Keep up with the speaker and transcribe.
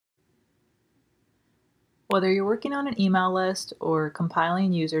Whether you're working on an email list or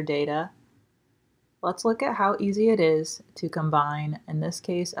compiling user data, let's look at how easy it is to combine, in this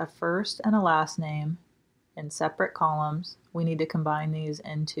case, a first and a last name in separate columns. We need to combine these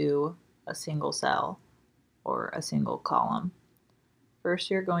into a single cell or a single column.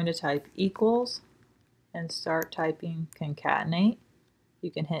 First, you're going to type equals and start typing concatenate. You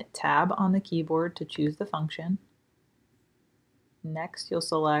can hit Tab on the keyboard to choose the function. Next, you'll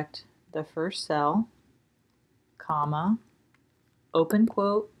select the first cell, comma, open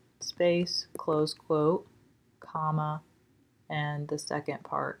quote, space, close quote, comma, and the second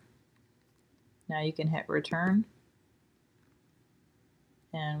part. Now you can hit return,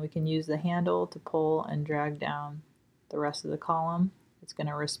 and we can use the handle to pull and drag down the rest of the column. It's going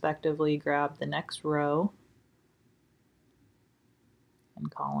to respectively grab the next row and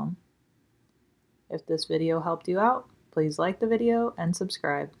column. If this video helped you out, please like the video and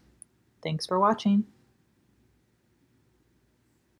subscribe. Thanks for watching.